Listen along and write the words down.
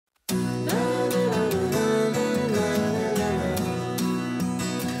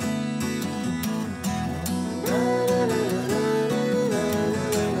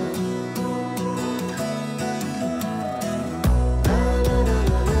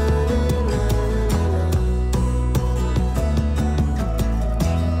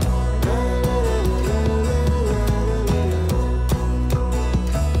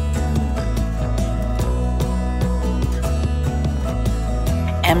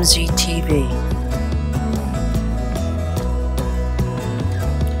MZTV.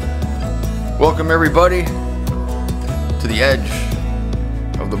 Welcome everybody to the edge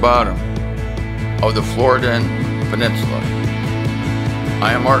of the bottom of the Floridan Peninsula.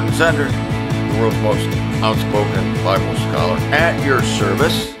 I am Martin Zender, the world's most outspoken Bible scholar, at your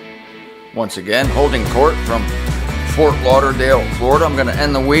service. Once again, holding court from Fort Lauderdale, Florida. I'm going to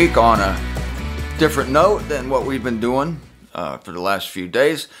end the week on a different note than what we've been doing for the last few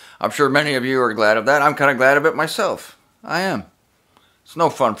days. I'm sure many of you are glad of that. I'm kind of glad of it myself. I am. It's no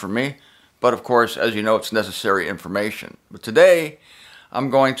fun for me, but of course, as you know, it's necessary information. But today, I'm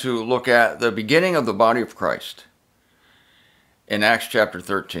going to look at the beginning of the body of Christ in Acts chapter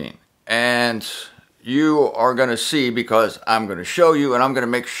 13. And you are going to see, because I'm going to show you and I'm going to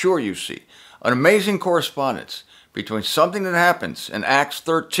make sure you see, an amazing correspondence between something that happens in Acts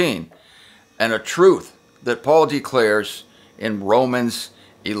 13 and a truth that Paul declares in Romans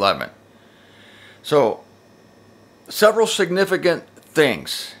 11. So, several significant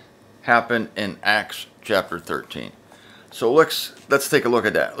things happen in Acts chapter 13. So let's take a look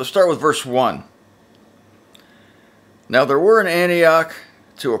at that. Let's start with verse 1. Now there were in Antioch,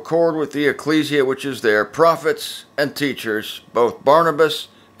 to accord with the ecclesia which is there, prophets and teachers, both Barnabas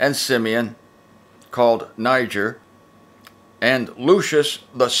and Simeon, called Niger, and Lucius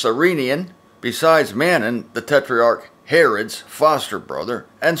the Cyrenian, besides Manon, the tetrarch Herod's foster brother,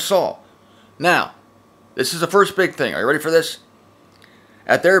 and Saul. Now, this is the first big thing. Are you ready for this?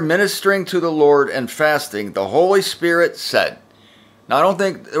 At their ministering to the Lord and fasting, the Holy Spirit said. Now, I don't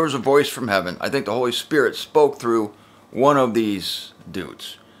think there was a voice from heaven. I think the Holy Spirit spoke through one of these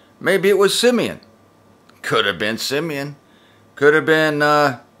dudes. Maybe it was Simeon. Could have been Simeon. Could have been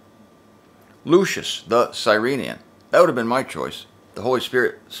Lucius the Cyrenian. That would have been my choice. The Holy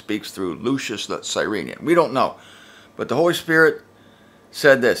Spirit speaks through Lucius the Cyrenian. We don't know. But the Holy Spirit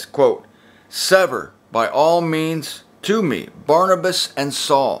said this, quote, "Sever by all means to me Barnabas and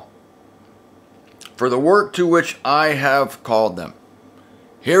Saul for the work to which I have called them."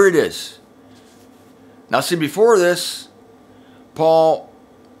 Here it is. Now see, before this, Paul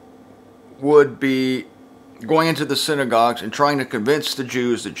would be going into the synagogues and trying to convince the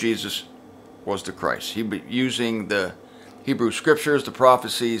Jews that Jesus was the Christ. He'd be using the Hebrew scriptures, the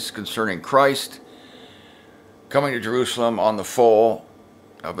prophecies concerning Christ coming to Jerusalem on the foal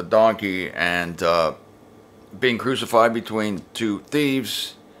of a donkey and being crucified between two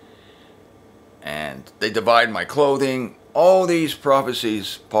thieves, and they divide my clothing. All these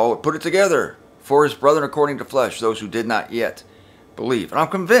prophecies, Paul would put it together for his brethren according to flesh, those who did not yet believe. And I'm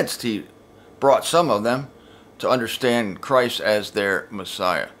convinced he brought some of them to understand Christ as their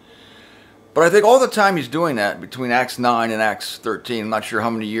Messiah. But I think all the time he's doing that, between Acts 9 and Acts 13, I'm not sure how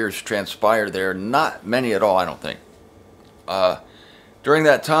many years transpired there. Not many at all, I don't think. During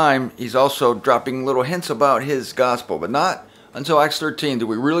that time, he's also dropping little hints about his gospel, but not until Acts 13 do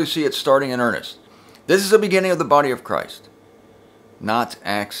we really see it starting in earnest. This is the beginning of the body of Christ, not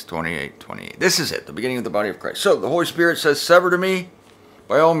Acts 28:28. This is it, the beginning of the body of Christ. So the Holy Spirit says, "Sever to me,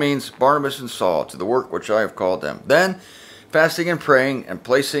 by all means, Barnabas and Saul, to the work which I have called them." Then, fasting and praying and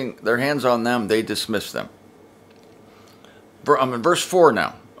placing their hands on them, they dismissed them. I'm in verse 4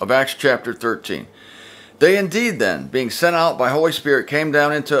 now of Acts chapter 13. They indeed then, being sent out by Holy Spirit, came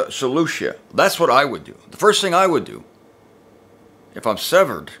down into Seleucia. That's what I would do. The first thing I would do, if I'm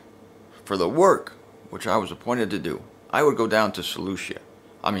severed for the work which I was appointed to do, I would go down to Seleucia.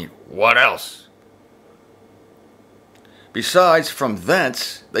 I mean, what else? Besides, from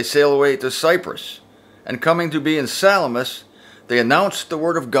thence they sail away to Cyprus, and coming to be in Salamis, they announced the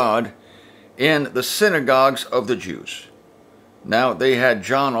word of God in the synagogues of the Jews. Now they had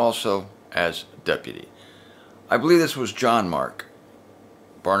John also as deputy. I believe this was John Mark,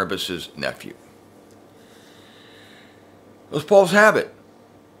 Barnabas' nephew. It was Paul's habit.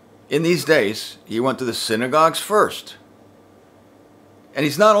 In these days, he went to the synagogues first. And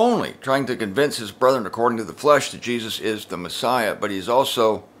he's not only trying to convince his brethren according to the flesh that Jesus is the Messiah, but he's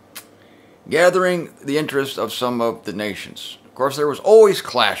also gathering the interest of some of the nations. Of course, there was always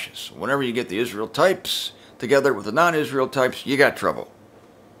clashes. Whenever you get the Israel types together with the non-Israel types, you got trouble.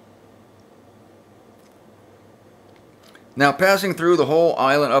 Now, passing through the whole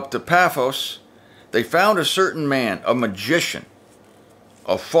island up to Paphos, they found a certain man, a magician,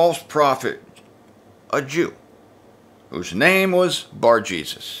 a false prophet, a Jew, whose name was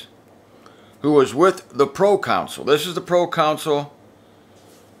Bar-Jesus, who was with the proconsul. This is the proconsul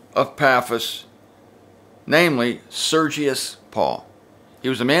of Paphos, namely Sergius Paul. He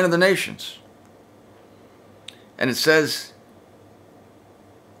was a man of the nations. And it says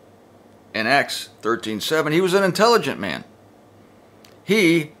in Acts 13:7, he was an intelligent man,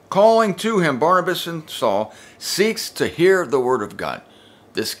 he, calling to him Barnabas and Saul, seeks to hear the word of God.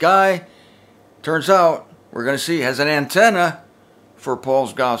 This guy, turns out, we're going to see, has an antenna for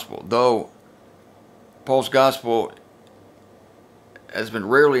Paul's gospel, though Paul's gospel has been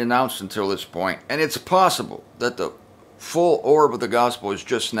rarely announced until this point, and it's possible that the full orb of the gospel is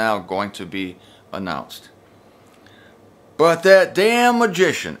just now going to be announced. But that damn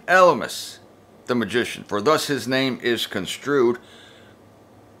magician, Elymas, the magician, for thus his name is construed.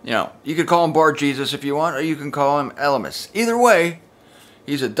 You know, you could call him Bar Jesus if you want, or you can call him Elymas. Either way,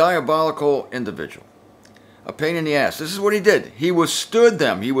 he's a diabolical individual. A pain in the ass. This is what he did. He withstood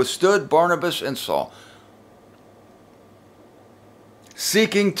them. He withstood Barnabas and Saul,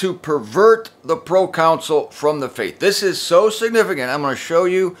 seeking to pervert the proconsul from the faith. This is so significant. I'm going to show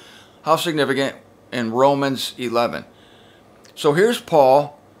you how significant in Romans 11. So here's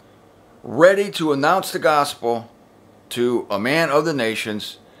Paul, ready to announce the gospel to a man of the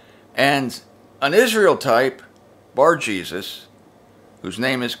nations, and an Israel type, Bar Jesus, whose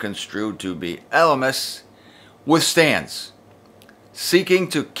name is construed to be Elymas, withstands, seeking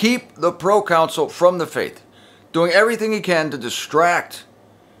to keep the proconsul from the faith, doing everything he can to distract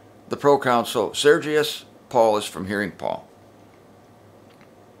the proconsul Sergius Paulus from hearing Paul.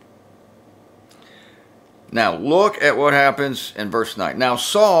 Now look at what happens in verse 9. Now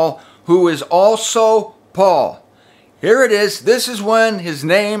Saul, who is also Paul. Here it is. This is when his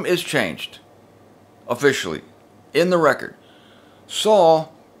name is changed officially in the record.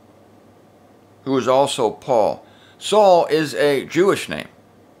 Saul, who is also Paul. Saul is a Jewish name.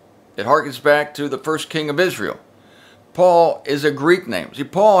 It harkens back to the first king of Israel. Paul is a Greek name. See,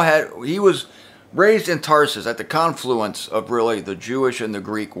 he was raised in Tarsus at the confluence of really the Jewish and the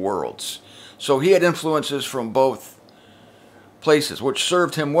Greek worlds. So he had influences from both places, which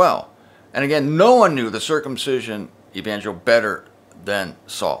served him well. And again, no one knew the circumcision evangel better than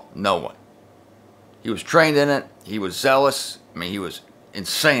Saul. No one. He was trained in it. He was zealous. I mean, he was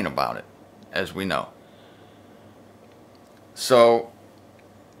insane about it, as we know. So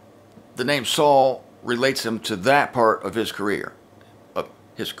the name Saul relates him to that part of his career.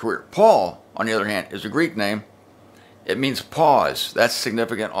 Paul, on the other hand, is a Greek name. It means pause. That's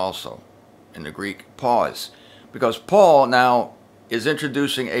significant also in the Greek, pause. Because Paul now is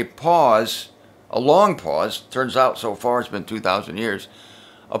introducing a pause, a long pause. Turns out so far it's been 2,000 years.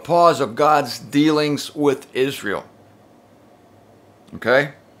 A pause of God's dealings with Israel.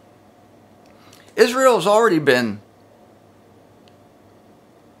 Okay? Israel has already been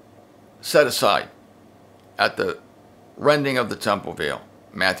set aside at the rending of the temple veil,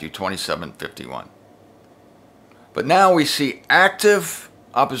 Matthew 27:51. But now we see active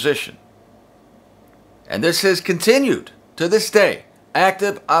opposition. And this has continued to this day.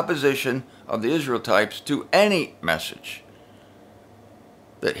 Active opposition of the Israel types to any message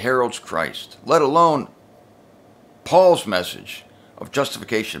that heralds Christ, let alone Paul's message of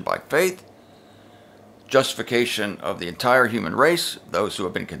justification by faith, justification of the entire human race, those who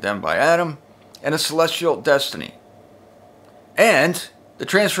have been condemned by Adam, and a celestial destiny, and the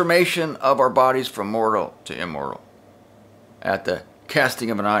transformation of our bodies from mortal to immortal at the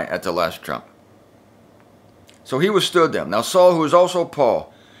casting of an eye at the last trump. So he withstood them. Now Saul, who is also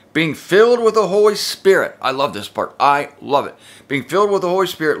Paul, being filled with the Holy Spirit. I love this part. I love it. Being filled with the Holy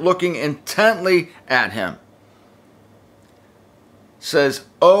Spirit, looking intently at him, says,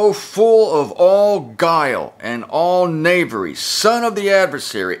 O full of all guile and all knavery, son of the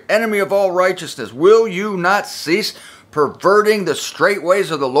adversary, enemy of all righteousness, will you not cease perverting the straight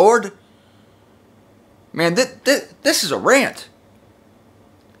ways of the Lord? Man, this is a rant.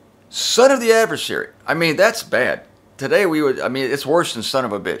 Son of the adversary. I mean, that's bad. Today it's worse than son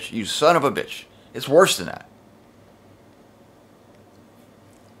of a bitch. You son of a bitch. It's worse than that.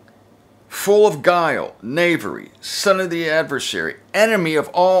 Full of guile, knavery, son of the adversary, enemy of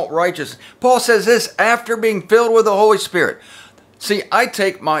all righteousness. Paul says this after being filled with the Holy Spirit. See, I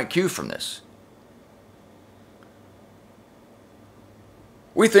take my cue from this.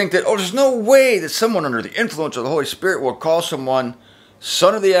 We think that, there's no way that someone under the influence of the Holy Spirit will call someone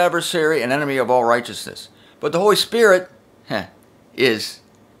son of the adversary and enemy of all righteousness. But the Holy Spirit is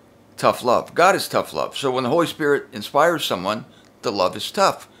tough love. God is tough love. So when the Holy Spirit inspires someone, the love is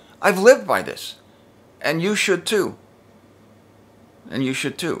tough. I've lived by this. And you should too. And you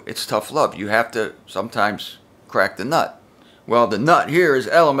should too. It's tough love. You have to sometimes crack the nut. Well, the nut here is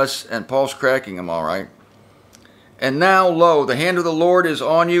Elymas, and Paul's cracking him all right. And now, lo, the hand of the Lord is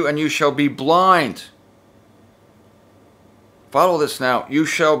on you, and you shall be blind. Follow this now. You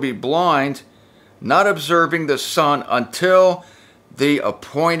shall be blind, not observing the sun until the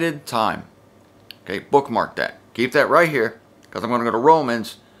appointed time. Okay, bookmark that. Keep that right here. Because I'm going to go to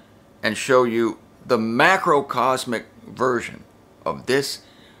Romans and show you the macrocosmic version of this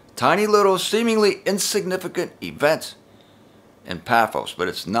tiny little seemingly insignificant event in Paphos, but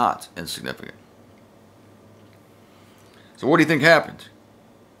it's not insignificant. So what do you think happened?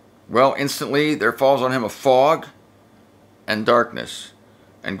 Well, instantly there falls on him a fog and darkness.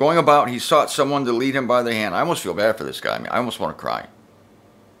 And going about, he sought someone to lead him by the hand. I almost feel bad for this guy. I mean, I almost want to cry.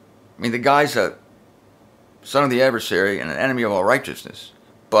 I mean, the guy's a son of the adversary and an enemy of all righteousness.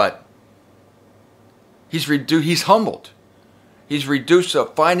 But he's humbled. He's reduced to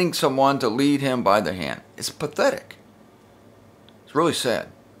finding someone to lead him by the hand. It's pathetic. It's really sad.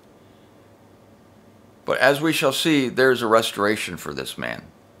 But as we shall see, there's a restoration for this man.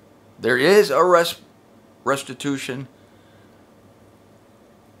 There is a restitution.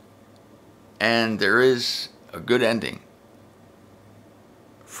 And there is a good ending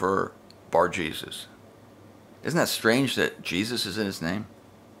for Bar Jesus. Isn't that strange that Jesus is in his name?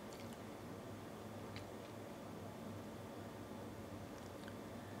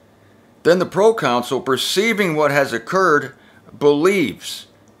 Then the proconsul, perceiving what has occurred, believes,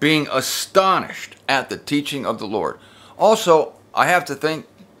 being astonished at the teaching of the Lord. Also, I have to think,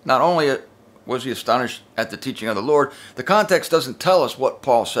 not only was he astonished at the teaching of the Lord, the context doesn't tell us what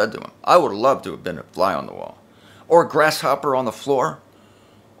Paul said to him. I would have loved to have been a fly on the wall, or a grasshopper on the floor,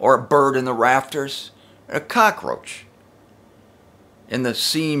 or a bird in the rafters, a cockroach in the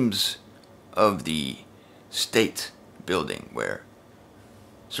seams of the state building where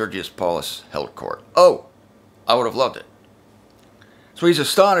Sergius Paulus held court. Oh, I would have loved it. So he's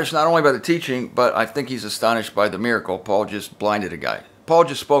astonished not only by the teaching, but I think he's astonished by the miracle. Paul just blinded a guy. Paul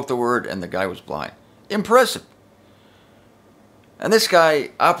just spoke the word and the guy was blind. Impressive. And this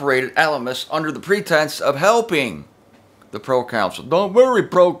guy operated Alamus under the pretense of helping the proconsul. Don't worry,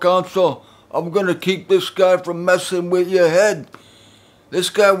 proconsul. I'm going to keep this guy from messing with your head. This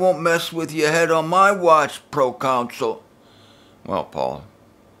guy won't mess with your head on my watch, proconsul. Well, Paul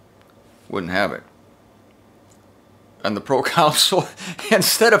wouldn't have it. And the proconsul,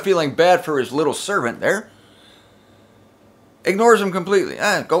 instead of feeling bad for his little servant there, ignores him completely.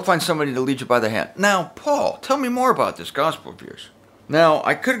 Go find somebody to lead you by the hand. Now, Paul, tell me more about this gospel of yours. Now,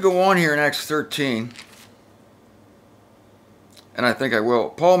 I could go on here in Acts 13, and I think I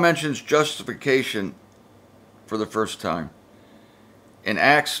will. Paul mentions justification for the first time in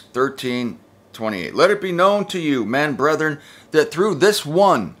Acts 13:28. Let it be known to you, men, brethren, that through this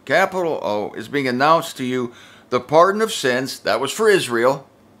one, capital O, is being announced to you the pardon of sins. That was for Israel.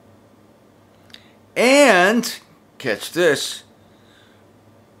 And, catch this,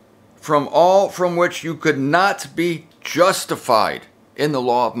 from all from which you could not be justified in the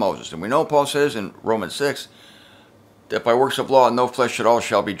law of Moses. And we know Paul says in Romans 6 that by works of law no flesh at all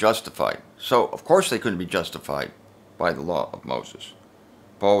shall be justified. So, of course, they couldn't be justified by the law of Moses.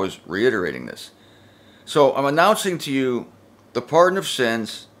 Paul was reiterating this. So, I'm announcing to you the pardon of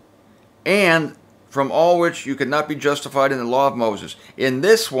sins, and from all which you could not be justified in the law of Moses. In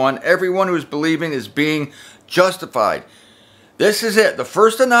this one, everyone who is believing is being justified. This is it, the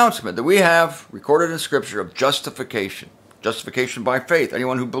first announcement that we have recorded in Scripture of justification. Justification by faith.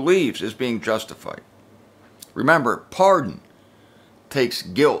 Anyone who believes is being justified. Remember, pardon takes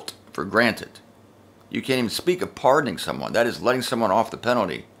guilt for granted. You can't even speak of pardoning someone. That is letting someone off the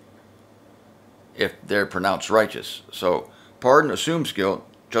penalty if they're pronounced righteous. So, pardon assumes guilt.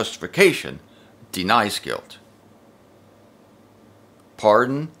 Justification denies guilt.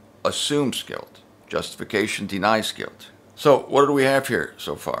 Pardon assumes guilt. Justification denies guilt. So, what do we have here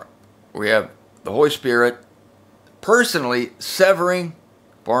so far? We have the Holy Spirit personally severing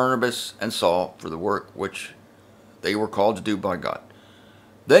Barnabas and Saul for the work which they were called to do by God.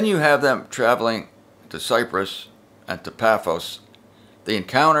 Then you have them traveling to Cyprus and to Paphos. They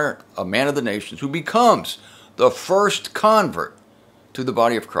encounter a man of the nations who becomes the first convert to the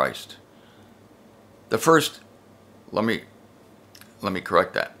body of Christ. The first, let me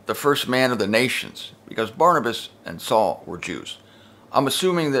correct that. The first man of the nations, because Barnabas and Saul were Jews. I'm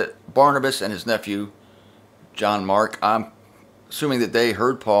assuming that Barnabas and his nephew, John Mark, I'm assuming that they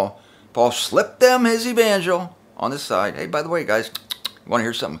heard Paul. Paul slipped them his evangel on the side. Hey, by the way, guys, you want to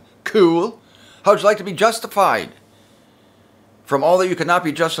hear something cool? How would you like to be justified from all that you could not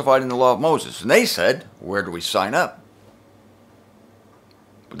be justified in the law of Moses? And they said, where do we sign up?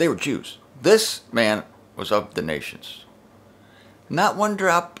 But they were Jews. This man was of the nations. Not one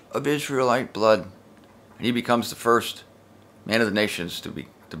drop of Israelite blood. And he becomes the first man of the nations to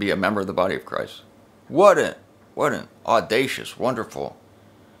be a member of the body of Christ. What an audacious, wonderful,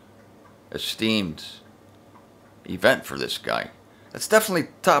 esteemed event for this guy. That's definitely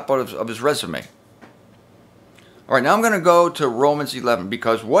top of his resume. All right, now I'm going to go to Romans 11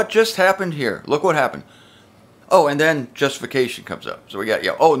 because what just happened here? Look what happened. Oh, and then justification comes up. So we got,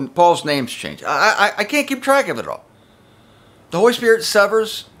 oh, and Paul's name's changed. I can't keep track of it all. The Holy Spirit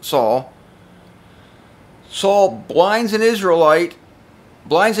severs Saul. Saul blinds an Israelite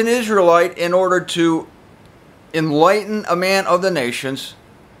in order to enlighten a man of the nations.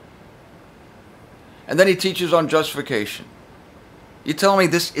 And then he teaches on justification. You tell me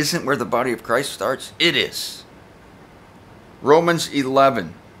this isn't where the body of Christ starts? It is. Romans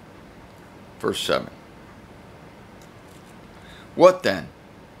 11, verse 7. What then?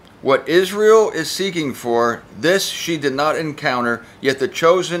 What Israel is seeking for, this she did not encounter, yet the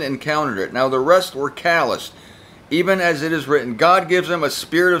chosen encountered it. Now the rest were calloused, even as it is written, God gives them a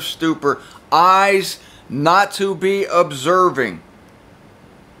spirit of stupor, eyes not to be observing,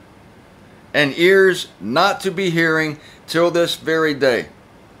 and ears not to be hearing, till this very day.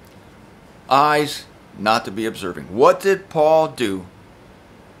 Eyes not to be observing. What did Paul do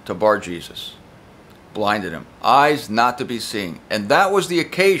to Bar Jesus? Blinded him. Eyes not to be seeing. And that was the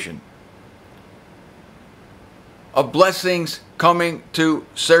occasion of blessings coming to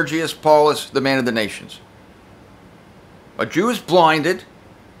Sergius Paulus, the man of the nations. A Jew is blinded,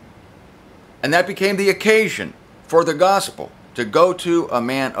 and that became the occasion for the gospel to go to a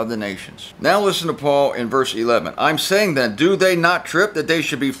man of the nations. Now listen to Paul in verse 11. I'm saying then, do they not trip that they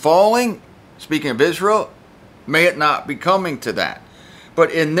should be falling? Speaking of Israel, may it not be coming to that.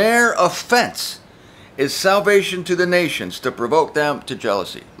 But in their offense is salvation to the nations, to provoke them to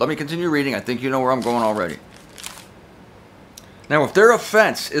jealousy. Let me continue reading. I think you know where I'm going already. Now, if their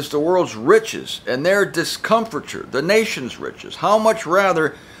offense is the world's riches, and their discomfiture the nation's riches, how much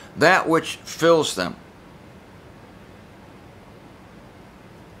rather that which fills them?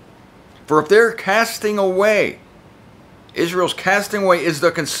 For if their casting away, Israel's casting away, is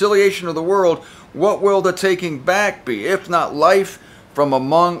the conciliation of the world, what will the taking back be, if not life from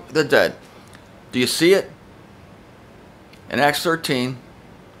among the dead? Do you see it? In Acts 13,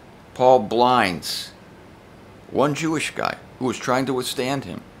 Paul blinds one Jewish guy who was trying to withstand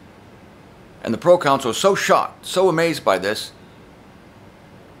him. And the proconsul is so shocked, so amazed by this.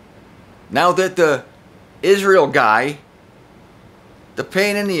 Now that the Israel guy, the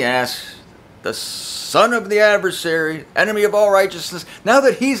pain in the ass, the son of the adversary, enemy of all righteousness, now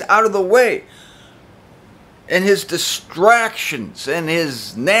that he's out of the way, and his distractions and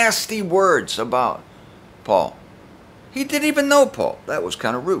his nasty words about Paul. He didn't even know Paul. That was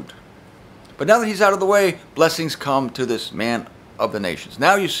kind of rude. But now that he's out of the way, blessings come to this man of the nations.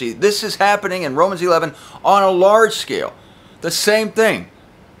 Now you see, this is happening in Romans 11 on a large scale. The same thing.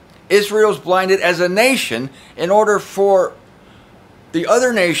 Israel's blinded as a nation in order for the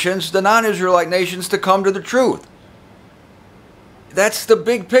other nations, the non-Israelite nations, to come to the truth. That's the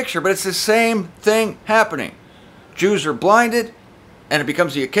big picture, but it's the same thing happening. Jews are blinded, and it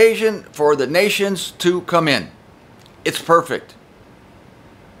becomes the occasion for the nations to come in. It's perfect.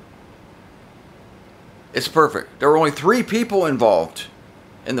 It's perfect. There were only 3 people involved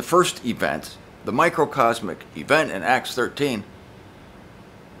in the first event, the microcosmic event in Acts 13.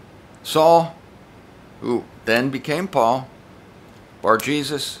 Saul, who then became Paul, Bar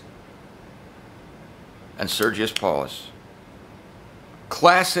Jesus, and Sergius Paulus.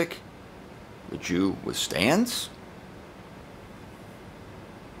 Classic. The Jew withstands.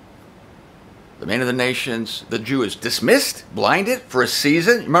 The man of the nations, the Jew is dismissed, blinded for a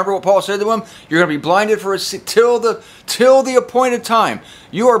season. Remember what Paul said to him? You're going to be blinded for till the appointed time.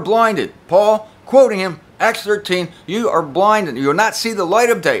 You are blinded. Paul, quoting him, Acts 13, you are blinded. You will not see the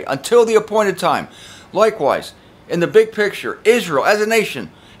light of day until the appointed time. Likewise, in the big picture, Israel as a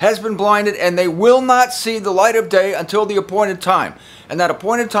nation has been blinded, and they will not see the light of day until the appointed time. And that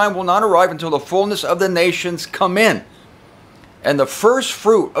appointed time will not arrive until the fullness of the nations come in. And the first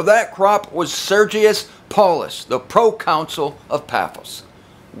fruit of that crop was Sergius Paulus, the proconsul of Paphos.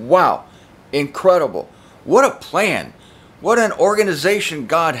 Wow, incredible. What a plan. What an organization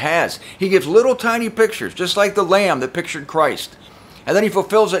God has. He gives little tiny pictures, just like the lamb that pictured Christ. And then he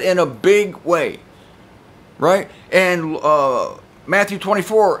fulfills it in a big way. Right? And Matthew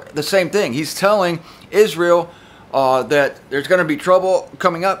 24, the same thing. He's telling Israel that there's going to be trouble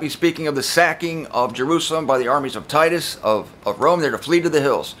coming up. He's speaking of the sacking of Jerusalem by the armies of Titus, of Rome. They're to flee to the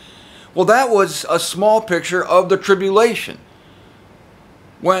hills. Well, that was a small picture of the tribulation,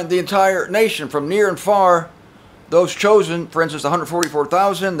 when the entire nation, from near and far, those chosen, for instance, the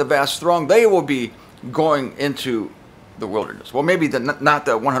 144,000, the vast throng, they will be going into the wilderness. Well, maybe not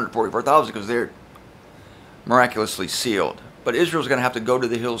the 144,000, because they're miraculously sealed. But Israel's going to have to go to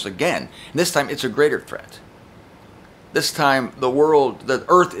the hills again. And this time it's a greater threat. This time the world, the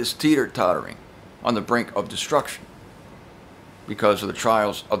earth is teeter-tottering. on the brink of destruction because of the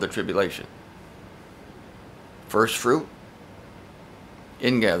trials of the tribulation. First fruit,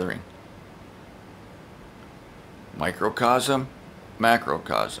 ingathering. Microcosm,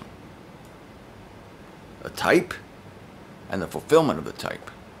 macrocosm. A type and the fulfillment of the type.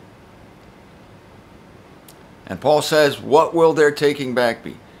 And Paul says, what will their taking back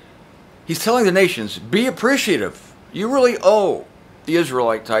be? He's telling the nations, be appreciative. You really owe the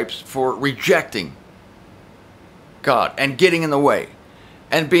Israelite types for rejecting God and getting in the way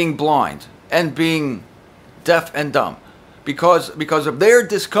and being blind and being deaf and dumb. Because of their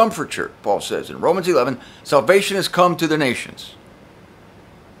discomfiture, Paul says in Romans 11, salvation has come to the nations.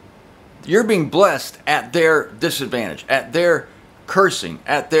 You're being blessed at their disadvantage, at their cursing,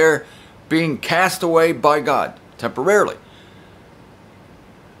 at their being cast away by God temporarily.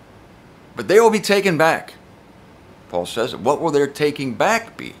 But they will be taken back. Paul says, what will their taking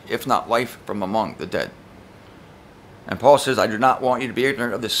back be, if not life from among the dead? And Paul says, I do not want you to be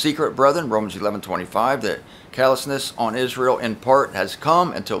ignorant of the secret, brethren, Romans 11:25, that callousness on Israel in part has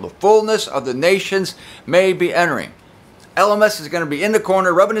come until the fullness of the nations may be entering. LMS is going to be in the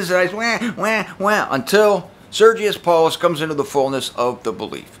corner, rubbing his eyes, wah, wah, wah, until Sergius Paulus comes into the fullness of the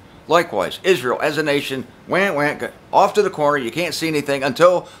belief. Likewise, Israel as a nation, wah, wah, off to the corner, you can't see anything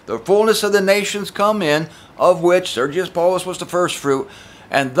until the fullness of the nations come in, of which Sergius Paulus was the first fruit,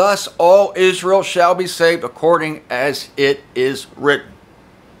 and thus all Israel shall be saved according as it is written.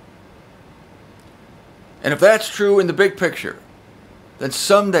 And if that's true in the big picture, then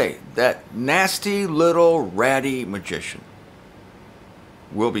someday that nasty little ratty magician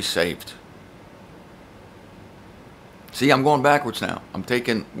will be saved. See, I'm going backwards now. I'm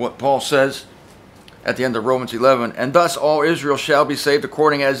taking what Paul says at the end of Romans 11, and thus all Israel shall be saved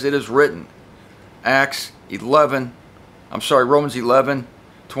according as it is written. Romans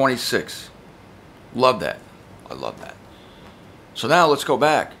 11:26. Love that. I love that. So now let's go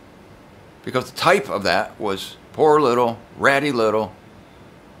back, because the type of that was poor little, ratty little,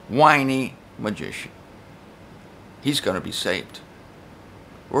 whiny magician. He's going to be saved.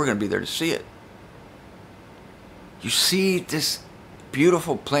 We're going to be there to see it. You see this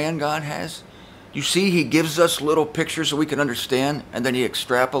beautiful plan God has? You see he gives us little pictures so we can understand, and then he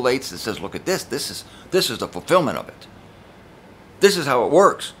extrapolates and says, look at this. This is the fulfillment of it. This is how it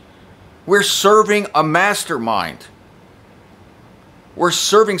works. We're serving a mastermind. We're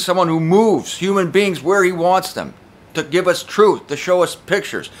serving someone who moves human beings where he wants them, to give us truth, to show us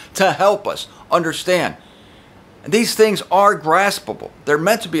pictures, to help us understand. And these things are graspable. They're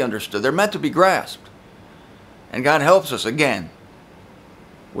meant to be understood. They're meant to be grasped. And God helps us again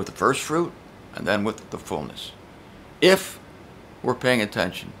with the first fruit and then with the fullness, if we're paying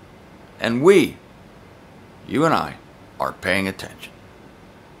attention. And you and I, are paying attention.